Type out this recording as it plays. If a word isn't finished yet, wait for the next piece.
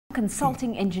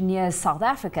Consulting Engineers South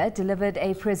Africa delivered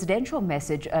a presidential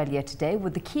message earlier today,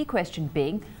 with the key question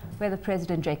being whether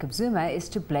President Jacob Zuma is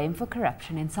to blame for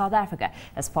corruption in South Africa.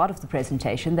 As part of the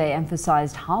presentation, they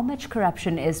emphasized how much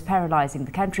corruption is paralyzing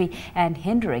the country and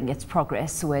hindering its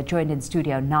progress. We're joined in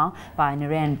studio now by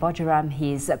Naren Bhojaram.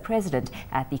 He's president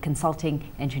at the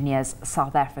Consulting Engineers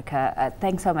South Africa.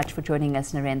 Thanks so much for joining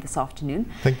us, Naren, this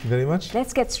afternoon. Thank you very much.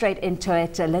 Let's get straight into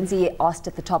it. Lindsay asked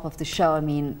at the top of the show,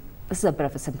 this is a bit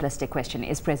of a simplistic question.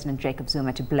 Is President Jacob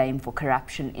Zuma to blame for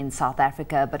corruption in South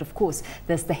Africa? But of course,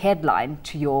 there's the headline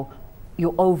to your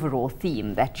overall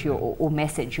theme that or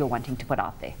message you're wanting to put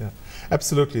out there. Yeah,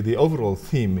 absolutely. The overall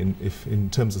theme, in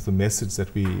terms of the message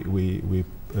that we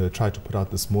tried to put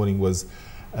out this morning, was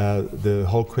the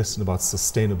whole question about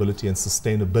sustainability, and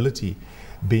sustainability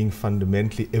being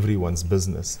fundamentally everyone's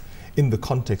business. In the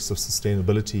context of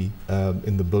sustainability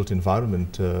in the built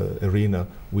environment arena,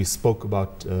 we spoke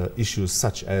about issues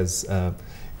such as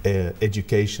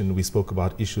education. We spoke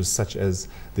about issues such as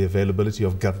the availability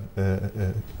of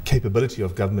capability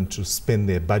of government to spend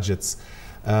their budgets.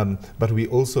 But we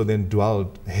also then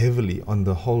dwelled heavily on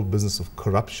the whole business of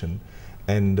corruption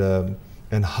and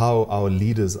how our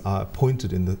leaders are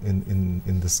appointed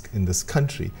in this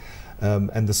country.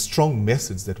 And the strong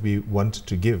message that we wanted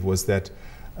to give was that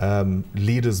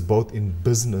leaders both in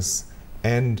business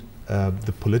and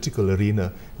the political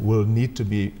arena will need to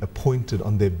be appointed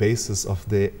on the basis of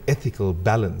their ethical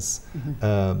balance,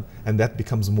 and that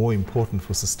becomes more important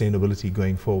for sustainability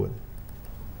going forward.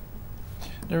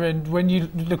 Naren, when you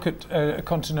look at a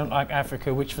continent like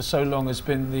Africa, which for so long has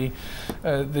been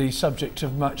the subject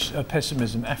of much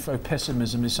pessimism,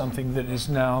 Afro-pessimism is something that is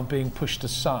now being pushed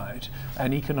aside,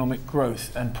 and economic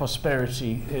growth and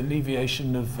prosperity,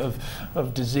 alleviation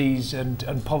of disease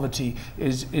and poverty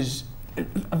is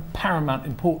of paramount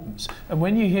importance. And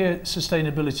when you hear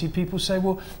sustainability, people say,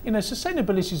 well,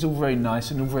 sustainability is all very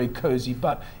nice and all very cozy,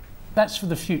 but that's for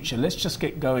the future. Let's just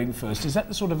get going first. Is that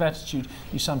the sort of attitude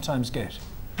you sometimes get?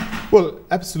 Well,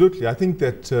 absolutely. I think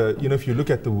that, if you look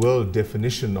at the world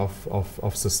definition of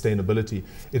sustainability,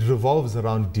 it revolves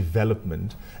around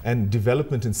development, and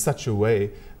development in such a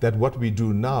way that what we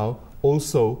do now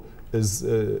also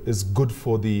is good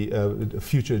for the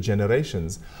future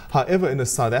generations. However, in a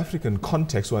South African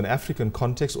context or an African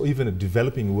context or even a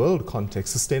developing world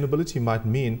context, sustainability might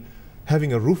mean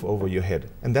having a roof over your head,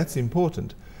 and that's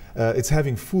important. It's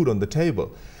having food on the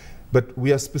table. But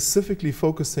we are specifically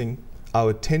focusing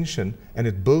our attention, and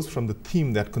it builds from the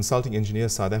theme that Consulting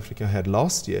Engineers South Africa had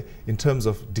last year in terms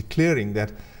of declaring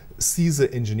that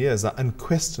CESA engineers are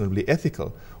unquestionably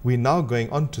ethical. We're now going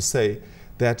on to say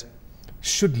that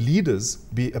should leaders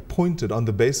be appointed on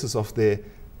the basis of their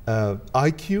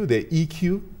IQ, their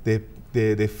EQ,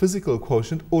 their physical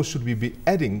quotient, or should we be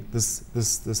adding this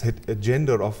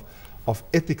agenda of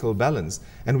ethical balance?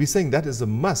 And we're saying that is a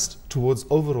must towards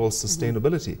overall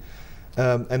sustainability.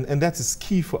 And that is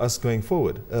key for us going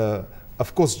forward.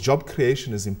 Of course, job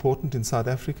creation is important in South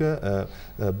Africa.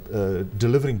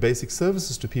 Delivering basic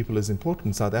services to people is important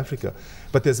in South Africa.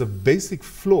 But there's a basic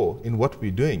flaw in what we're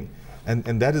doing.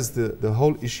 And that is the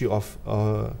whole issue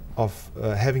of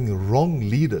having wrong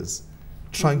leaders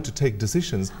trying to take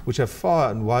decisions which have far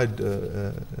and wide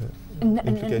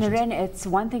implications. Naren, it's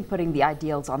one thing putting the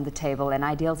ideals on the table, and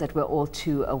ideals that we're all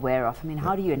too aware of.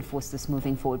 How do you enforce this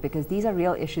moving forward? Because these are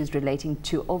real issues relating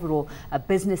to overall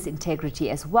business integrity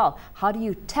as well. How do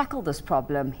you tackle this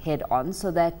problem head on so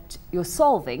that you're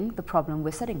solving the problem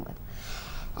we're sitting with?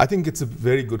 I think it's a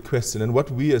very good question. And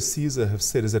what we as CESA have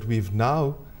said is that we've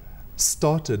now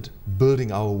started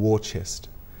building our war chest.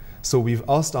 So we've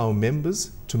asked our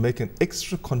members to make an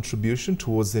extra contribution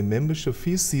towards their membership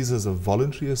fees. CESA is a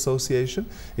voluntary association.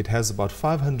 It has about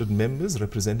 500 members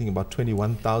representing about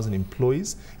 21,000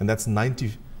 employees, and that's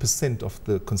 90% of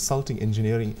the consulting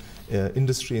engineering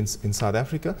industry in South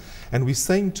Africa. And we're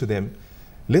saying to them,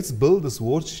 let's build this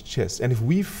war chest, and if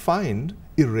we find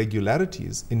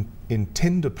irregularities in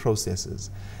tender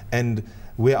processes and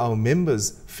where our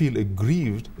members feel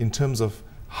aggrieved in terms of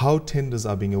how tenders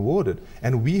are being awarded,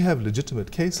 and we have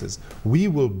legitimate cases, we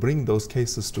will bring those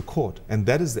cases to court, and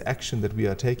that is the action that we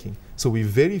are taking. So we're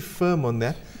very firm on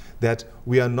that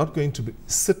we are not going to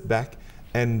sit back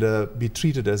and be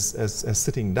treated as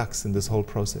sitting ducks in this whole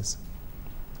process.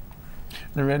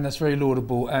 Naren, that's very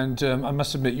laudable, and I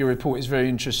must admit your report is very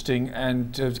interesting,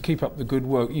 and to keep up the good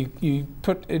work. You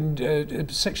put in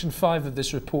section 5 of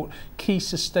this report key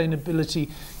sustainability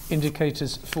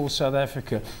indicators for South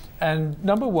Africa. And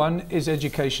number 1 is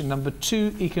education, number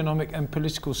 2 economic and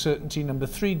political certainty, number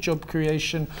 3 job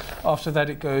creation. After that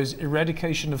it goes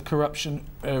eradication of corruption,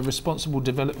 responsible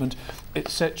development,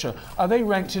 etc. Are they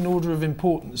ranked in order of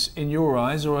importance in your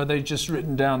eyes, or are they just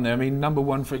written down there? I mean, number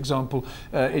 1, for example,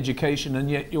 education,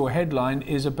 and yet your headline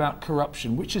is about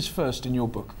corruption. Which is first in your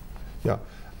book? Yeah.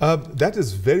 That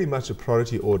is very much a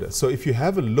priority order. So if you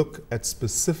have a look at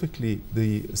specifically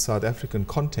the South African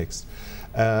context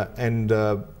and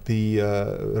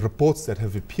the reports that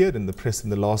have appeared in the press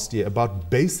in the last year about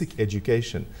basic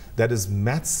education, that is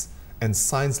maths and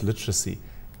science literacy,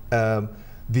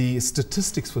 the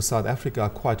statistics for South Africa are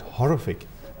quite horrific,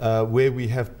 where we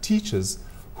have teachers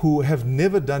who have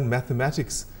never done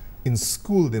mathematics in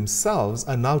school themselves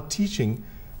are now teaching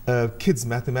kids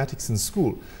mathematics in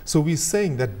school. So we're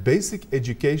saying that basic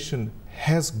education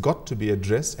has got to be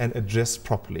addressed and addressed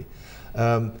properly.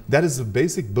 That is a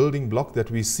basic building block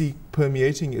that we see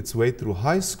permeating its way through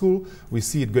high school, we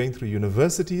see it going through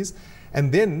universities,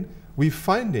 and then we're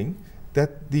finding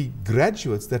that the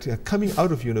graduates that are coming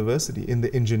out of university in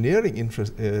the engineering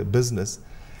business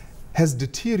has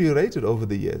deteriorated over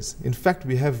the years. In fact,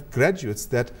 we have graduates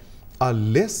that are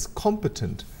less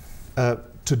competent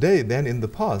today than in the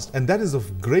past, and that is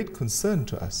of great concern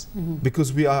to us,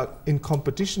 because we are in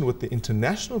competition with the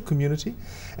international community,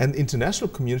 and the international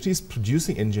community is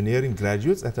producing engineering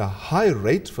graduates at a high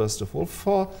rate, first of all,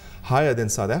 far higher than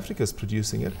South Africa is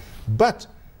producing it, but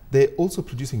they're also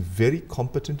producing very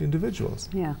competent individuals.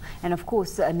 Yeah, and of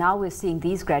course now we're seeing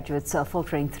these graduates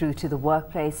filtering through to the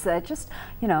workplace. Just,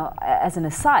 you know, as an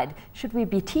aside, should we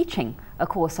be teaching a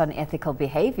course on ethical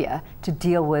behavior to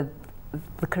deal with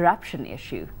the corruption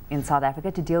issue in South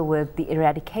Africa, to deal with the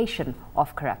eradication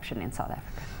of corruption in South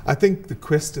Africa? I think the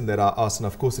question that I asked, and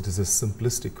of course it is a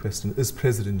simplistic question, is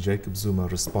President Jacob Zuma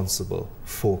responsible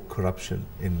for corruption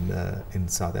in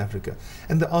South Africa?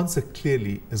 And the answer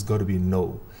clearly has got to be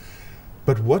no.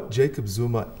 But what Jacob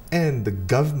Zuma and the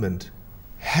government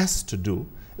has to do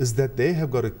is that they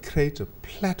have got to create a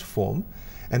platform,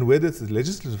 and whether it's the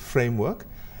legislative framework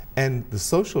and the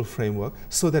social framework,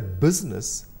 so that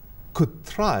business could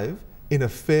thrive in a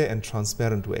fair and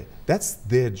transparent way. That's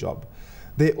their job.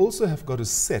 They also have got to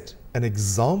set an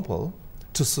example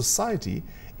to society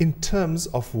in terms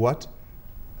of what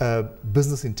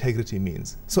business integrity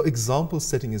means. So example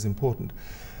setting is important.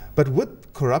 But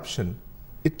with corruption,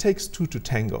 it takes two to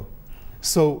tango.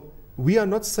 So we are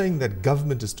not saying that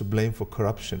government is to blame for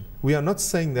corruption. We are not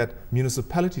saying that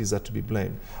municipalities are to be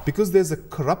blamed, because there's a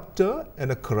corruptor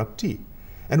and a corruptee.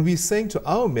 And we're saying to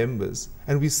our members,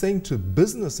 and we're saying to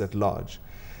business at large,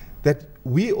 that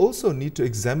we also need to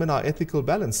examine our ethical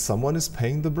balance. Someone is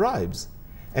paying the bribes,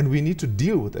 and we need to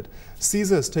deal with it.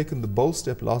 CESA has taken the bold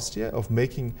step last year of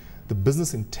making the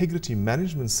business integrity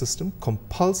management system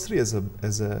compulsory as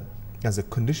a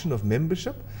condition of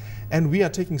membership, and we are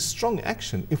taking strong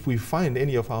action if we find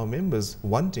any of our members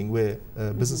wanting where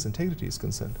business integrity is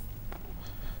concerned.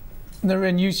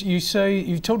 Naren,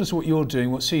 you've told us what you're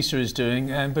doing, what CESA is doing,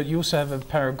 but you also have a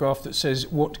paragraph that says,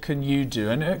 what can you do?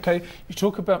 And okay, you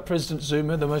talk about President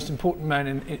Zuma, the most important man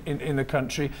in the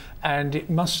country, and it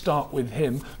must start with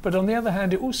him. But on the other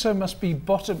hand, it also must be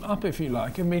bottom up, if you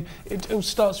like. I mean, it all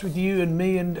starts with you and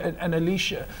me and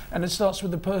Alicia, and it starts with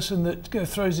the person that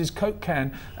throws his Coke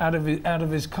can out of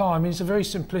his car. I mean, it's a very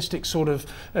simplistic sort of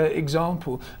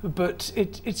example, but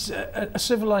it's a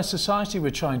civilized society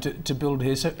we're trying to build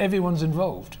here, so everyone's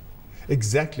involved.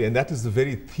 Exactly, and that is the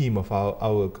very theme of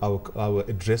our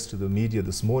address to the media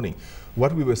this morning.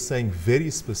 What we were saying very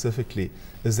specifically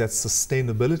is that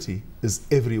sustainability is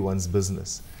everyone's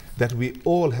business, that we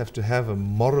all have to have a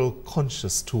moral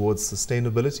conscience towards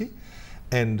sustainability,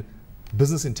 and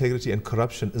business integrity and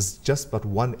corruption is just but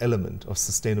one element of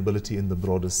sustainability in the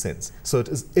broader sense. So it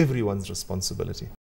is everyone's responsibility.